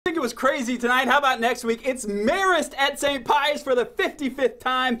was crazy tonight. How about next week? It's Marist at St. Pius for the 55th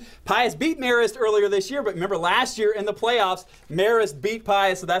time. Pius beat Marist earlier this year, but remember last year in the playoffs, Marist beat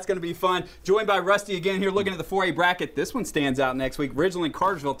Pius, so that's going to be fun. Joined by Rusty again here looking at the 4A bracket. This one stands out next week. Ridgeland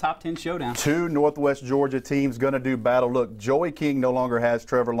Cartersville top 10 showdown. Two Northwest Georgia teams going to do battle. Look, Joey King no longer has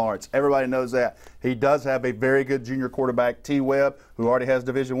Trevor Lawrence. Everybody knows that. He does have a very good junior quarterback, T. Webb, who already has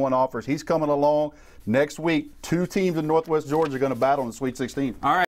Division I offers. He's coming along. Next week, two teams in Northwest Georgia are going to battle in the Sweet 16. All right.